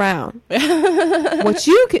going to be around. What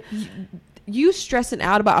you stressing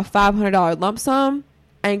out about a $500 lump sum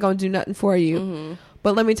ain't going to do nothing for you.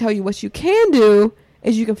 But let me tell you, what you can do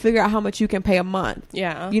is you can figure out how much you can pay a month.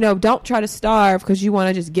 Yeah. You know, don't try to starve because you want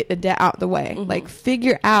to just get the debt out the way. Like,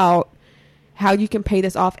 figure out how you can pay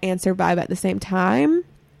this off and survive at the same time.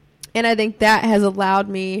 And I think that has allowed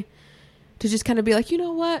me to just kind of be like, you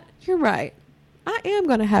know what? You're right. I am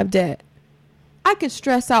going to have debt. I I can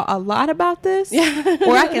stress out a lot about this,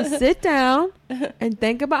 or I can sit down and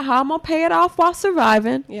think about how I'm going to pay it off while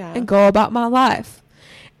surviving and go about my life.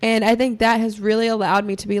 And I think that has really allowed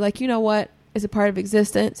me to be like, you know what? It's a part of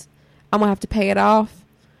existence. I'm going to have to pay it off.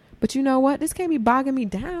 But you know what? This can't be bogging me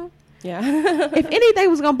down. Yeah. If anything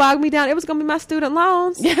was going to bog me down, it was going to be my student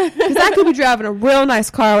loans. Because I could be driving a real nice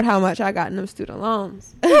car with how much I got in them student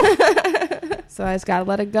loans. So I just got to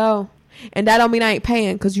let it go. And that don't mean I ain't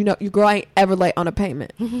paying, because you know your girl ain't ever late on a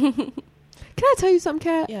payment. Can I tell you something,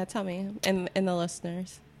 Kat? Yeah, tell me. And the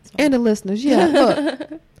listeners. And the listeners, yeah.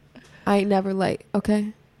 Look, I ain't never late,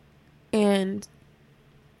 okay? And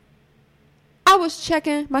I was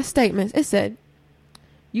checking my statements. It said,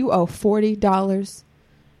 you owe $40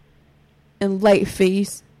 in late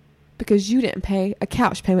fees because you didn't pay a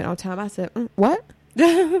couch payment on time. I said, what?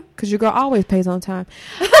 Because your girl always pays on time.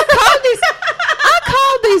 I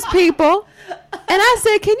called these people and I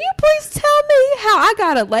said, can you please tell me how I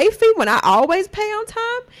got a late fee when I always pay on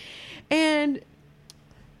time? And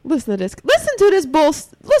listen to this. Listen to this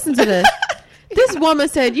Listen to this. This woman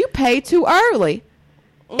said, you paid too early.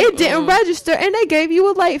 It didn't register, and they gave you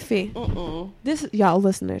a late fee. This, y'all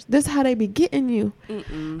listeners, this is how they be getting you. How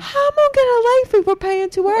am I gonna get a late fee for paying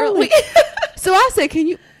too early? So I said, can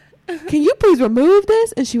you please remove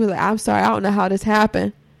this? And she was like, I'm sorry, I don't know how this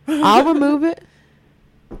happened. I'll remove it.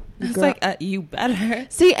 It's like, you better.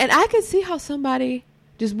 See, and I can see how somebody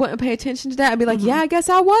just wouldn't pay attention to that and be like, yeah, I guess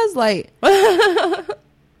I was late. And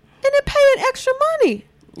then paying extra money.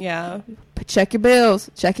 Yeah. Check your bills.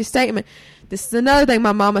 Check your statement. This is another thing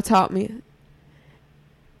my mama taught me.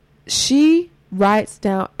 She writes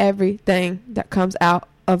down everything that comes out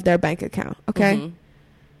of their bank account. Okay?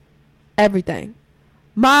 Everything.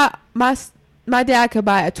 My dad could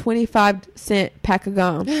buy a 25-cent pack of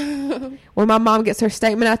gum. When my mom gets her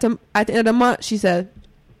statement at the end of the month, she said,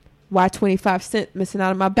 why 25 cents missing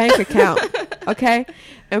out of my bank account? Okay?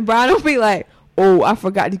 And Brian will be like, oh, I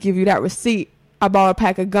forgot to give you that receipt. I bought a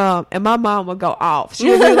pack of gum, and my mom would go off. She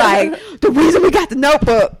would be like, the reason we got the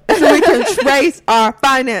notebook is so we can trace our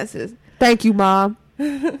finances. Thank you, Mom.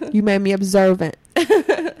 You made me observant.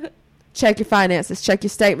 Check your finances. Check your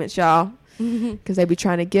statements, y'all. Because they be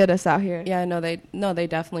trying to get us out here. Yeah, they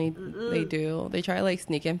definitely, they do. They try to, like,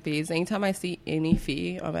 sneak in fees. Anytime I see any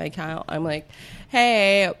fee on my account, I'm like,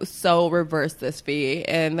 hey, so reverse this fee.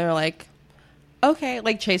 And they're like, okay.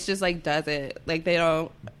 Like, Chase just, like, does it. Like, they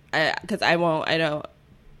don't. Because I don't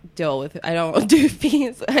deal with it. I don't do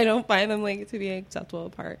fees. I don't find them like to be an acceptable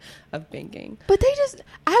part of banking. But they just,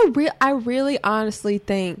 I really honestly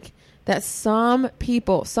think that some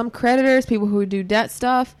people, some creditors, people who do debt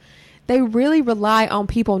stuff, they really rely on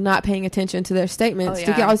people not paying attention to their statements to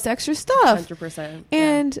get all this extra stuff. 100%.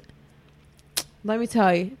 And let me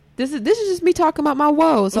tell you, this is just me talking about my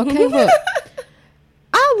woes. Okay, look,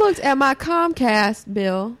 I looked at my Comcast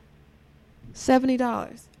bill,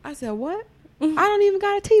 $70. I said, what? I don't even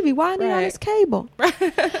got a TV. Why need all this cable?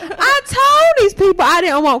 I told these people I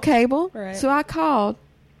didn't want cable. Right. So I called.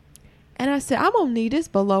 And I said, I'm going to need this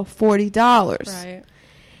below $40. Right.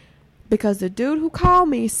 Because the dude who called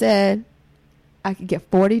me said I could get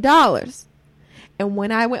 $40. And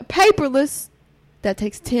when I went paperless, that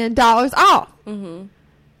takes $10 off.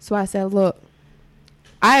 So I said, look,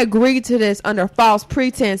 I agreed to this under false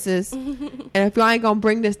pretenses. And if you ain't going to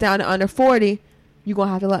bring this down to under 40, you're going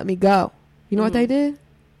to have to let me go. You know what they did?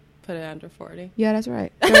 Put it under 40. Yeah, that's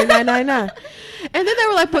right. $39.99. And then they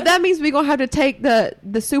were like, but that means we're going to have to take the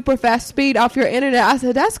super fast speed off your internet. I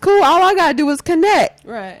said, that's cool. All I got to do is connect.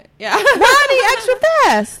 Right. Yeah. Why I need extra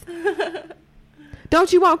fast?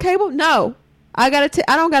 Don't you want cable? No. I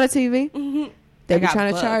don't got a TV. They be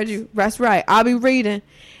trying to charge you. That's right. I'll be reading.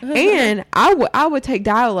 And I would take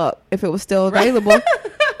dial-up if it was still available.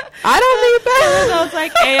 I don't need that. So it's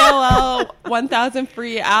like AOL 1,000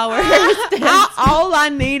 free hours. All I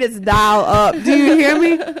need is dial up. Do you hear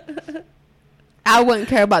me? I wouldn't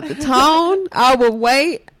care about the tone. I would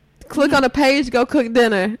wait, click on a page, go cook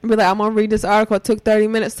dinner, and be like, I'm going to read this article. It took 30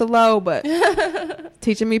 minutes to load, but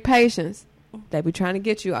teaching me patience. They be trying to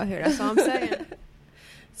get you out here. That's all I'm saying.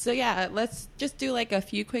 So, yeah, let's just do like a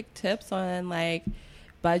few quick tips on like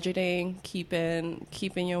budgeting,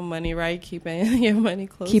 keeping your money right, keeping your money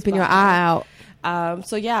close, keeping your eye out.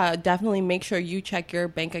 So yeah, definitely make sure you check your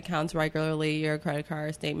bank accounts regularly, your credit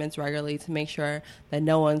card statements regularly, to make sure that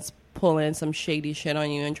no one's pulling some shady shit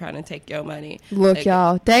on you and trying to take your money. Look, like,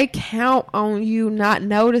 y'all, they count on you not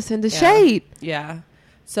noticing the shade. Yeah.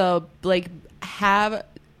 So like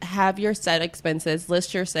have your set expenses,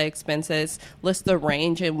 list your set expenses, list the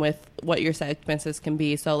range and with what your set expenses can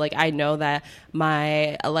be. So like, I know that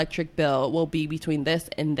my electric bill will be between this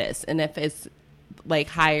and this. And if it's like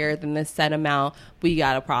higher than this set amount, we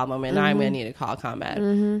got a problem, and I'm gonna need to call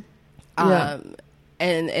ComEd. Yeah.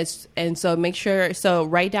 And so make sure, so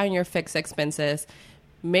write down your fixed expenses.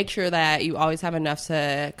 Make sure that you always have enough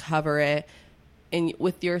to cover it. And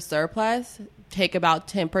with your surplus, take about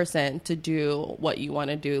 10% to do what you want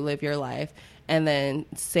to do, live your life, and then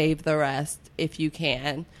save the rest if you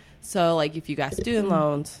can. So like if you got student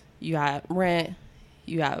loans, you got rent,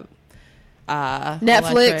 you got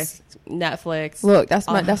Netflix. Look,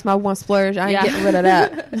 that's my one splurge. I ain't getting rid of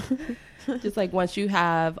that. Just like once you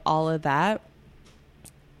have all of that,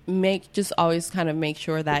 just always kind of make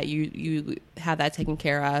sure that you have that taken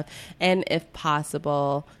care of, and if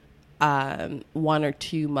possible, 1 or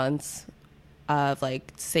 2 months of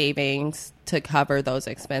like savings to cover those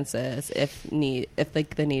expenses if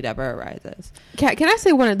like the need ever arises. Can I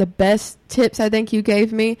say one of the best tips I think you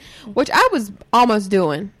gave me, which I was almost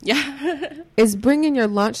doing? Yeah, is bringing your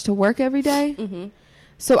lunch to work every day.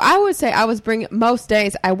 So I would say most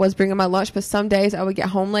days I was bringing my lunch, but some days I would get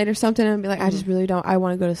home late or something and be like, I just really don't, I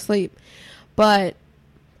want to go to sleep. But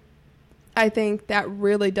I think that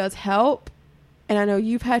really does help. And I know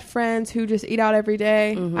you've had friends who just eat out every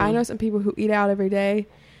day. I know some people who eat out every day,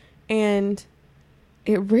 and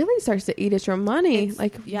it really starts to eat at your money.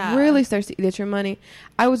 Really starts to eat at your money.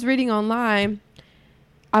 I was reading online.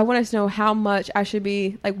 I wanted to know how much I should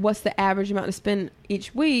be, like, what's the average amount to spend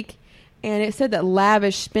each week. And it said that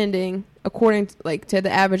lavish spending, according to, to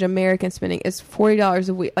the average American spending, is $40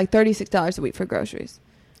 a week, like $36 a week for groceries.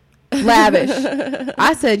 Lavish.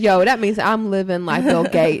 I said, yo, that means I'm living like Bill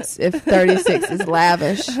Gates if 36 is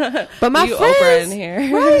lavish. But my friends, Oprah in here.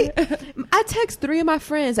 Right? I text 3 of my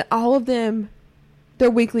friends, and all of them,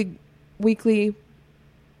 their weekly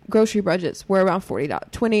grocery budgets were around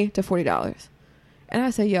 $20 to $40. And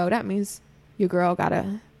I said, yo, that means your girl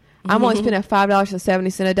gotta. I'm only spending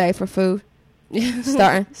 $5.70 a day for food.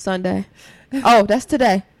 Starting Sunday. Oh, that's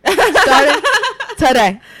today. Starting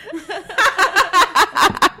today.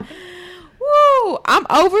 Woo! I'm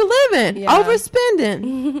overliving,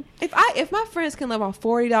 overspending. If my friends can live on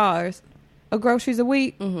 $40 of groceries a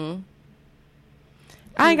week, I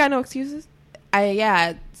ain't got no excuses.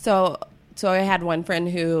 So I had one friend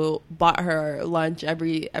who bought her lunch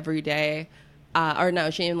every day.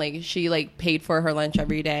 She paid for her lunch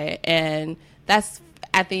every day, and that's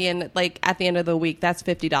at the end of the week, that's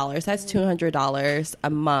 $50. That's $200 a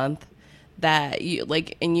month that you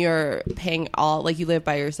and you're paying all, you live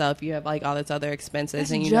by yourself, you have all this other expenses,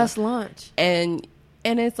 that's and just lunch, and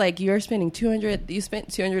it's you spent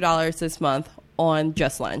 $200 this month on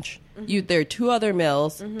just lunch. There are 2 other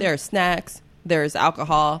meals, there are snacks, there's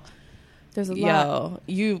alcohol. There's a lot.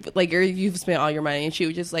 You've spent all your money. And she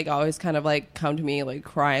would just always kind of come to me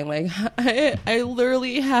crying, I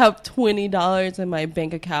literally have $20 in my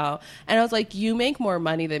bank account. And I was like, you make more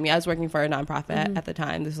money than me. I was working for a nonprofit at the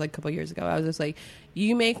time. This was a couple years ago. I was just like,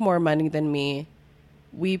 you make more money than me.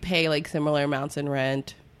 We pay similar amounts in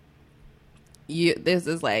rent. This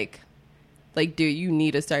is dude, you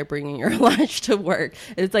need to start bringing your lunch to work.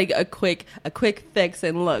 It's a quick fix,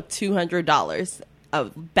 and look, $200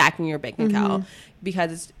 of back in your bank account,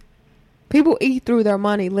 because people eat through their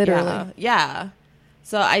money, literally. Yeah.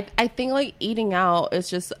 So I think eating out is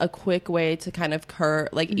just a quick way to kind of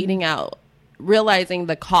eating out, realizing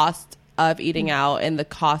the cost of eating out and the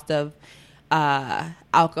cost of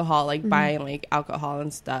alcohol, buying alcohol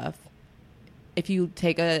and stuff. If you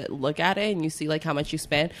take a look at it and you see how much you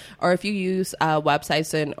spend, or if you use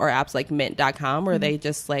websites or apps like mint.com where they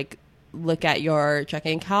just look at your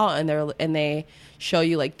checking account and they show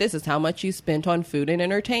you this is how much you spent on food and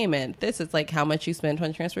entertainment, this is how much you spent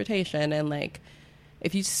on transportation, and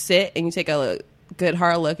if you sit and you take a good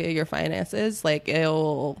hard look at your finances,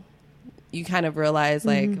 you kind of realize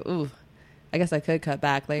ooh, I guess I could cut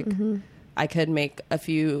back, I could make a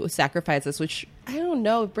few sacrifices, which I don't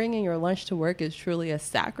know if bringing your lunch to work is truly a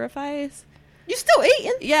sacrifice. You still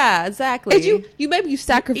eating? Yeah, exactly. Maybe you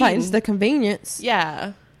sacrifice the convenience.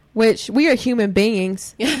 Yeah. Which we are human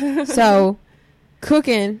beings. So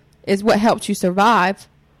cooking is what helps you survive.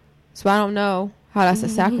 So I don't know how that's a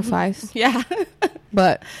sacrifice. Yeah.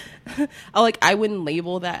 But I wouldn't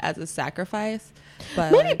label that as a sacrifice.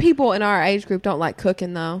 But maybe people in our age group don't like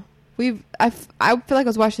cooking though. I feel like I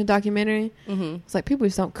was watching a documentary. It's people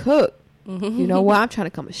just don't cook. You know what? I'm trying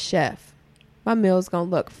to become a chef. My meal's gonna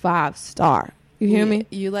look 5-star. You hear me?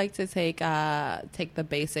 You like to take the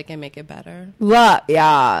basic and make it better. Look,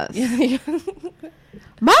 yes.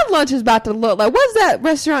 My lunch is about to look what's that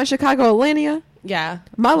restaurant in Chicago, Alinea? Yeah.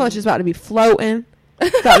 My lunch is about to be floating.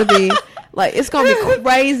 It's about to be Like, it's gonna be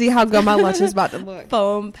crazy how good my lunch is about to look.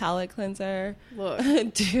 Foam palate cleanser. Look.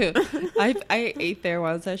 Dude, I ate there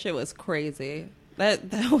once. That shit was crazy.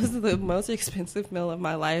 That was the most expensive meal of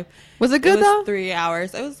my life. Was it good though? 3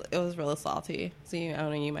 hours. It was really salty. So I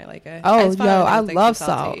don't know, you might like it. Oh, I love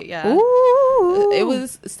salt. Yeah. Ooh. It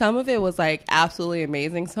was, some of it was like absolutely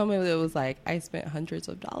amazing. Some of it was like, I spent hundreds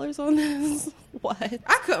of dollars on this. What?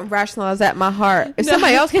 I couldn't rationalize that in my heart. If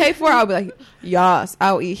somebody else paid for it, I'll be like, yes,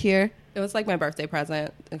 I'll eat here. It was like my birthday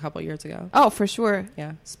present a couple years ago. Oh, for sure.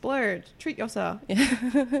 Yeah. Splurge. Treat yourself. Yeah.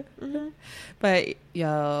 Mm-hmm. But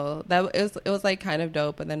yo, it was like kind of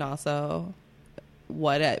dope, and then also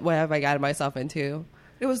what have I gotten myself into?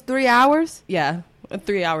 It was 3 hours? Yeah. A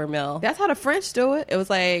 3-hour meal. That's how the French do it. It was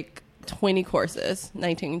like 20 courses.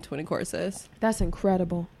 That's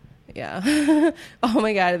incredible. Yeah. Oh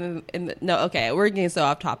my god. No, okay, we're getting so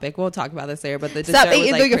off topic. We'll talk about this later, but the stop dessert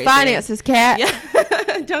eating was, through like, your finances, Kat. Yeah.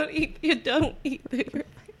 Don't eat through your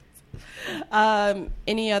finances.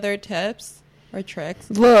 Any other tips or tricks?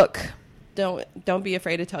 Look, don't be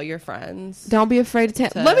afraid to tell your friends. don't be afraid to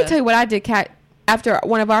tell. Let me tell you what I did, Kat. After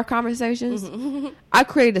one of our conversations, I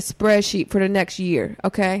created a spreadsheet for the next year.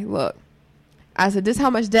 Okay, look, I said, this is how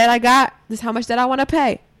much debt I got. This is how much debt I want to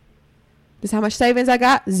pay. This is how much savings I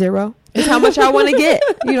got. 0. This is how much I want to get.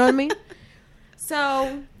 You know what I mean?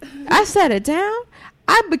 So I set it down.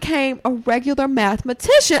 I became a regular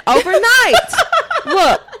mathematician overnight.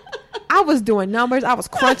 Look, I was doing numbers. I was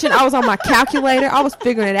crunching. I was on my calculator. I was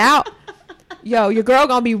figuring it out. Yo, your girl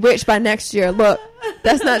gonna be rich by next year. Look,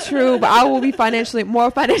 that's not true, but I will be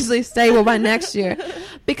more financially stable by next year,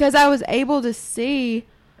 because I was able to see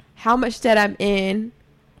how much debt I'm in,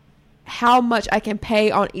 how much I can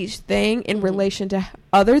pay on each thing in relation to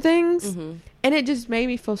other things. And it just made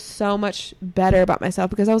me feel so much better about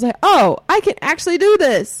myself, because I was like, oh, I can actually do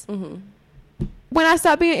this when I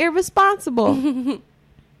stop being irresponsible.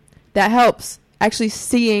 That helps. Actually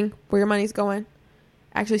seeing where your money's going,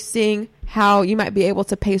 actually seeing how you might be able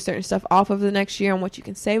to pay certain stuff off of the next year and what you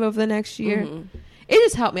can save over the next year. It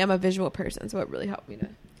just helped me. I'm a visual person, so it really helped me to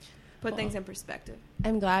put things in perspective.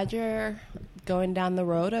 I'm glad you're going down the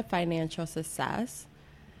road of financial success.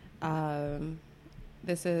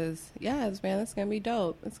 This is, man, it's going to be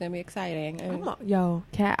dope. It's going to be exciting. Yo,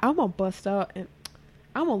 Kat, I'm going to bust up and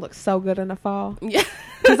I'm going to look so good in the fall. Yeah.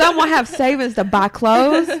 Because I'm going to have savings to buy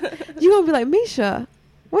clothes. You're going to be like, Misha,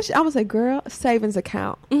 I'm going to say, girl, savings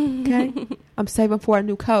account. Okay? I'm saving for a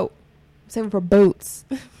new coat. I'm saving for boots.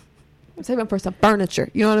 I'm saving for some furniture.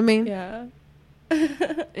 You know what I mean? Yeah.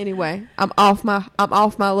 Anyway, I'm off my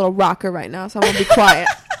little rocker right now, so I'm going to be quiet.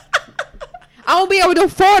 I won't be able to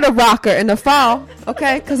afford a rocker in the fall,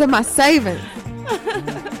 okay? Because of my savings.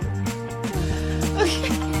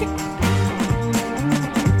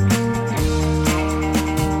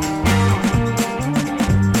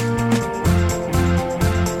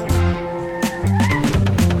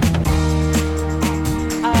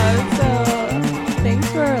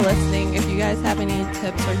 Have any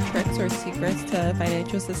tips or tricks or secrets to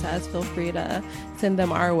financial success, feel free to send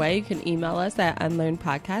them our way. You can email us at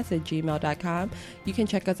unlearnedpodcast@gmail.com. You can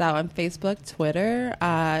check us out on Facebook, Twitter.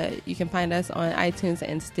 You can find us on iTunes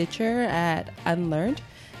and Stitcher at Unlearned,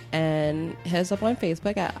 and hit us up on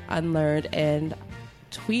Facebook at Unlearned, and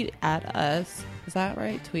tweet at us. Is that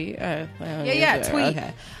right? Tweet? Tweet.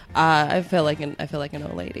 Okay. I feel like an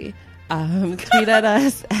old lady. Tweet at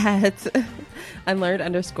us at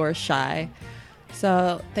unlearned_shy.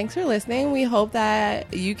 So thanks for listening. We hope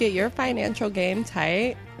that you get your financial game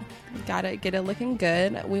tight. Gotta get it looking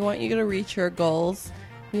good. We want you to reach your goals.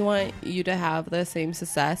 We want you to have the same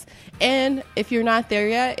success. And if you're not there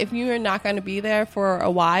yet, if you are not going to be there for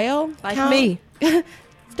a while, like me,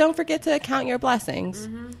 don't forget to count your blessings.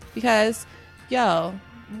 Because,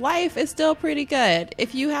 life is still pretty good.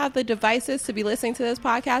 If you have the devices to be listening to this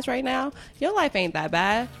podcast right now, your life ain't that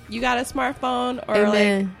bad. You got a smartphone or like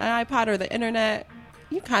an iPod or the internet.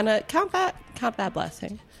 You kind of count that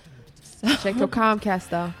blessing. So, check your Comcast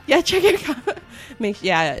though. Yeah, check your make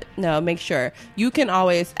sure. You can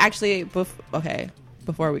always actually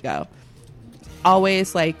before we go.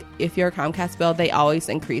 Always, like, if your Comcast bill, they always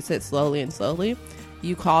increase it slowly.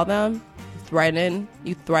 You call them, threaten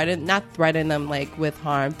them like with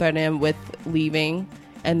harm, threaten them with leaving,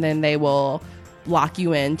 and then they will lock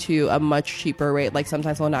you into a much cheaper rate. Like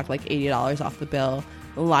sometimes they'll knock like $80 off the bill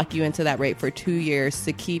and lock you into that rate for 2 years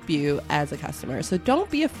to keep you as a customer. So don't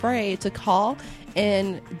be afraid to call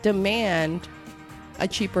and demand a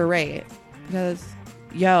cheaper rate, because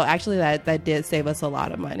actually that did save us a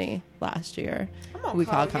lot of money last year. We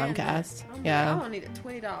called Comcast. I don't need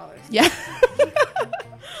 $20. Yeah.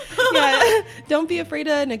 Yeah, don't be afraid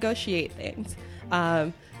to negotiate things.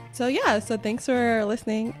 So thanks for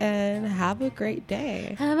listening and have a great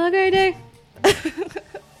day. Have a great day.